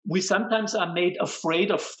we sometimes are made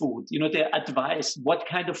afraid of food. They're advised what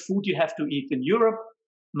kind of food you have to eat. In Europe,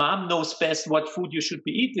 mom knows best what food you should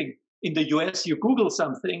be eating. In the US, you Google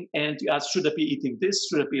something and you ask, should I be eating this?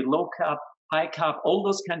 Should I be low carb, high carb, all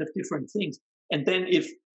those kind of different things. And then if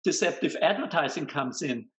deceptive advertising comes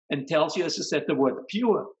in and tells you, as you said, the word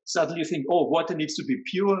pure, suddenly you think, oh, water needs to be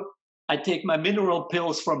pure. I take my mineral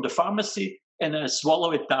pills from the pharmacy and I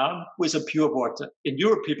swallow it down with a pure water. In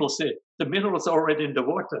Europe, people say the minerals are already in the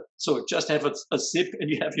water. So just have a sip and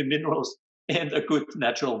you have your minerals and a good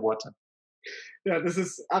natural water. Yeah, this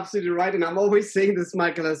is absolutely right. And I'm always saying this,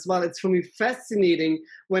 Michael, as well. It's for me fascinating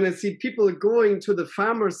when I see people going to the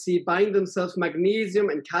pharmacy, buying themselves magnesium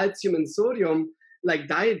and calcium and sodium, like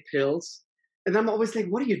diet pills. And I'm always like,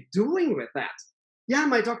 what are you doing with that? Yeah,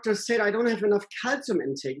 my doctor said I don't have enough calcium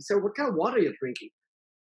intake. So what kind of water are you drinking?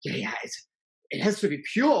 Yeah, it has to be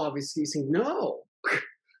pure, obviously. You think, no,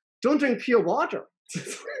 don't drink pure water.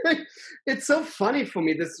 It's so funny for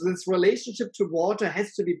me. This relationship to water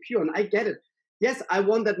has to be pure. And I get it. Yes, I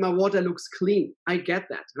want that my water looks clean. I get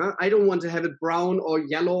that. Huh? I don't want to have it brown or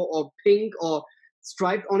yellow or pink or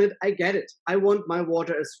striped on it. I get it. I want my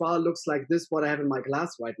water as well looks like this, what I have in my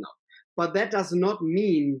glass right now. But that does not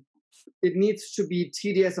mean it needs to be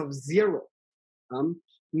TDS of 0.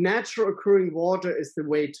 Natural occurring water is the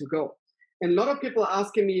way to go. And a lot of people are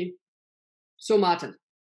asking me, so Martin,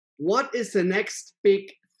 what is the next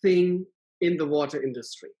big thing in the water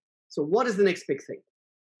industry? So what is the next big thing?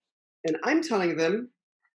 And I'm telling them,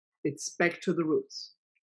 it's back to the roots.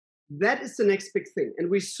 That is the next big thing. And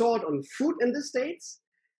we saw it on food in the States,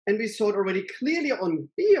 and we saw it already clearly on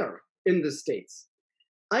beer in the States.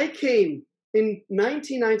 I came in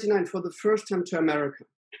 1999 for the first time to America.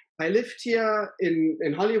 I lived here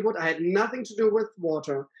in Hollywood. I had nothing to do with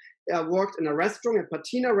water. I worked in a restaurant, a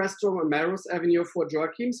patina restaurant on Melrose Avenue for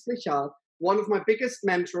Joachim Splichal, one of my biggest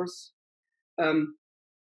mentors.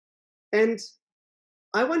 And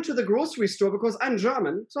I went to the grocery store because I'm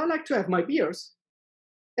German, so I like to have my beers.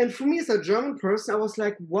 And for me as a German person, I was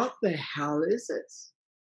like, what the hell is this?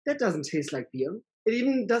 That doesn't taste like beer. It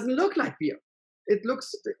even doesn't look like beer. It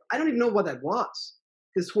looks, I don't even know what that was.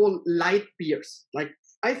 This whole light beers. Like,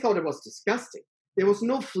 I thought it was disgusting. There was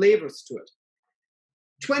no flavors to it.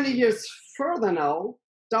 20 years further now,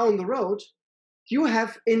 down the road, you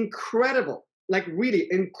have incredible, like really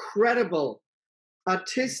incredible,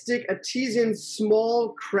 artisan,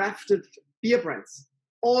 small, crafted beer brands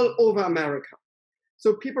all over America.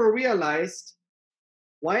 So people realized,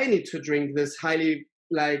 why I need to drink this highly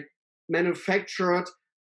like manufactured,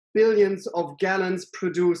 billions of gallons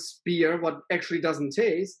produced beer, what actually doesn't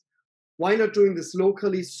taste? Why not doing this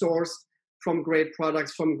locally sourced from great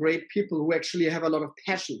products, from great people who actually have a lot of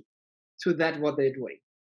passion to that, what they're doing?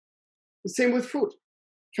 The same with food.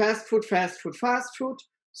 Fast food, fast food, fast food.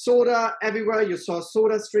 Soda everywhere. You saw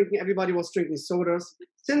sodas drinking. Everybody was drinking sodas.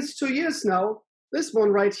 Since 2 years now, this one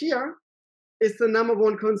right here is the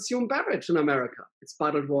 #1 consumed beverage in America. It's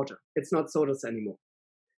bottled water. It's not sodas anymore.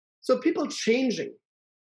 So people changing.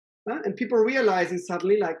 And people realizing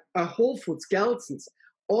suddenly like Whole Foods, Gelson's,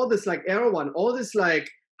 all this like Erewhon, all this like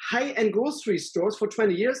high-end grocery stores for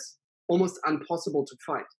 20 years, almost impossible to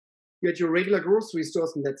find. You had your regular grocery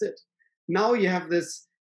stores and that's it. Now you have this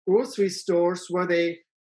grocery stores where they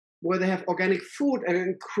have organic food and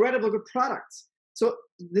incredible good products. So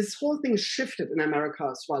this whole thing shifted in America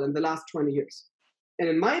as well in the last 20 years. And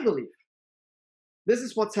in my belief, this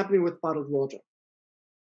is what's happening with bottled water.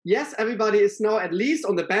 Yes, everybody is now at least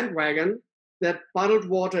on the bandwagon that bottled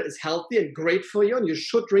water is healthy and great for you and you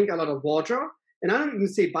should drink a lot of water. And I don't even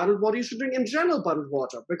say bottled water, you should drink in general bottled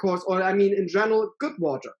water because, or I mean in general, good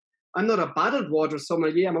water. I'm not a bottled water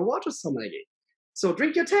sommelier, I'm a water sommelier. So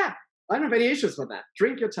drink your tap. I don't have any issues with that.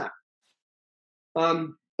 Drink your tap.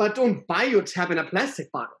 But don't buy your tap in a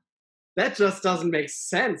plastic bottle. That just doesn't make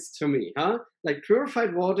sense to me, huh? Like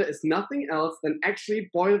purified water is nothing else than actually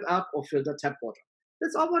boiled up or filtered tap water.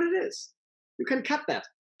 That's all what it is. You can cut that.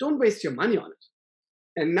 Don't waste your money on it.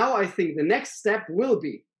 And now I think the next step will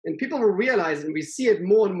be, and people will realize, and we see it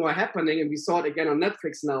more and more happening, and we saw it again on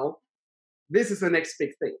Netflix now, this is the next big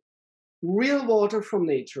thing. Real water from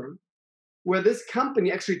nature, where this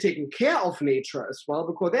company actually taking care of nature as well,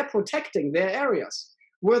 because they're protecting their areas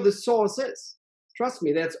where the source is. Trust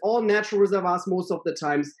me, that's all natural reservoirs most of the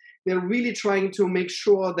times. They're really trying to make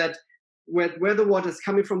sure that where the water is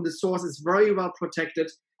coming from, the source is very well protected.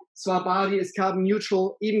 Svalbard is carbon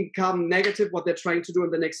neutral, even carbon negative, what they're trying to do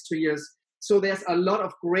in the next 2 years. So there's a lot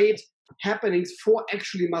of great happenings for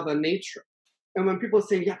actually Mother Nature. And when people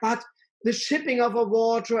say, yeah, but the shipping of our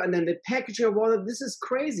water and then the packaging of water, this is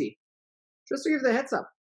crazy. Just to give the heads up,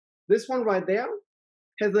 this one right there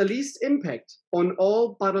has the least impact on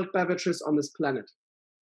all bottled beverages on this planet.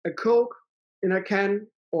 A Coke in a can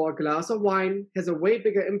or a glass of wine has a way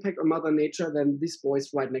bigger impact on Mother Nature than these boys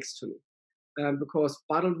right next to me. Because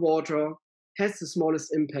bottled water has the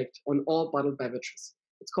smallest impact on all bottled beverages.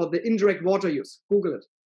 It's called the indirect water use. Google it.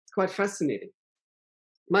 It's quite fascinating.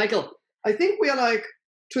 Michael, I think we are like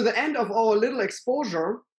to the end of our little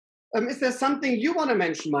exposure. Is there something you want to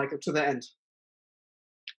mention, Michael, to the end?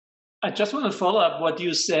 I just want to follow up what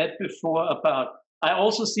you said before about, I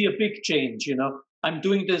also see a big change, you know. I'm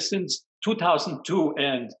doing this since 2002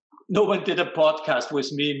 and no one did a podcast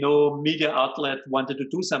with me. No media outlet wanted to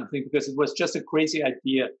do something because it was just a crazy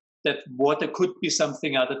idea that water could be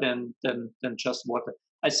something other than just water.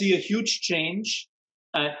 I see a huge change.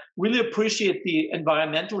 I really appreciate the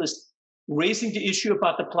environmentalists raising the issue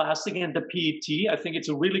about the plastic and the PET. I think it's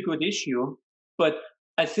a really good issue, but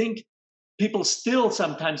I think people still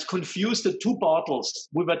sometimes confuse the two bottles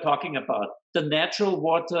we were talking about, the natural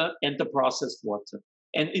water and the processed water.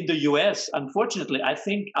 And in the US, unfortunately, I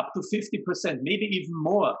think up to 50%, maybe even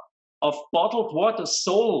more, of bottled water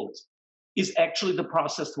sold is actually the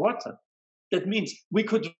processed water. That means we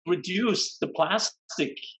could reduce the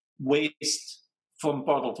plastic waste from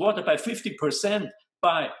bottled water by 50%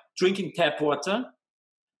 by drinking tap water.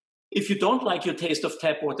 If you don't like your taste of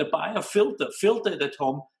tap water, buy a filter it at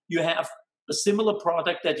home. You have a similar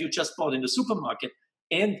product that you just bought in the supermarket,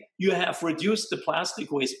 and you have reduced the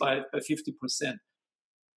plastic waste by 50%.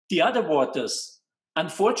 The other waters,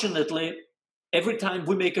 unfortunately, every time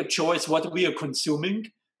we make a choice what we are consuming,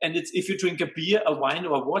 and it's if you drink a beer, a wine,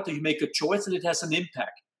 or a water, you make a choice and it has an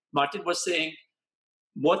impact. Martin was saying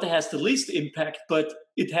water has the least impact, but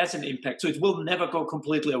it has an impact. So it will never go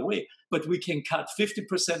completely away. But we can cut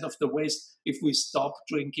 50% of the waste if we stop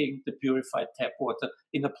drinking the purified tap water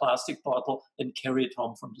in a plastic bottle and carry it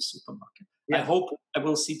home from the supermarket. Yeah. I hope I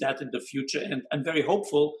will see that in the future. And I'm very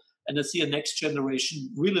hopeful. And I see a next generation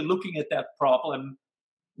really looking at that problem,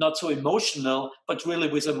 not so emotional, but really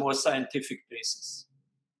with a more scientific basis.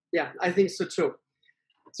 Yeah, I think so too.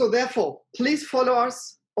 So therefore, please follow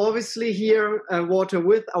us. Obviously here, Water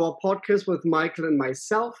With, our podcast with Michael and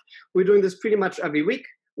myself. We're doing this pretty much every week.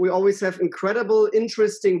 We always have incredible,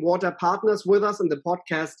 interesting water partners with us in the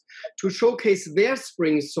podcast to showcase their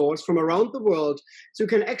spring source from around the world. So you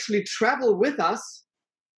can actually travel with us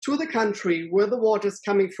to the country where the water is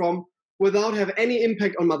coming from without have any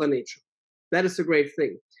impact on Mother Nature. That is a great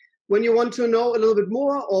thing. When you want to know a little bit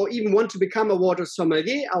more or even want to become a water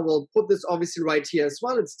sommelier, I will put this obviously right here as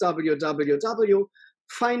well. It's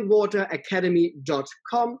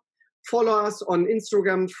www.findwateracademy.com. Follow us on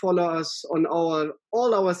Instagram, follow us on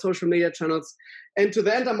all our social media channels. And to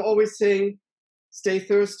the end, I'm always saying, stay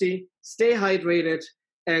thirsty, stay hydrated,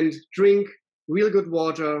 and drink real good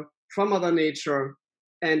water from Mother Nature.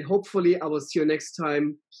 And hopefully I will see you next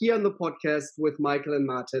time here on the podcast with Michael and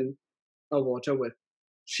Martin, A Water With.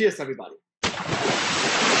 Cheers, everybody.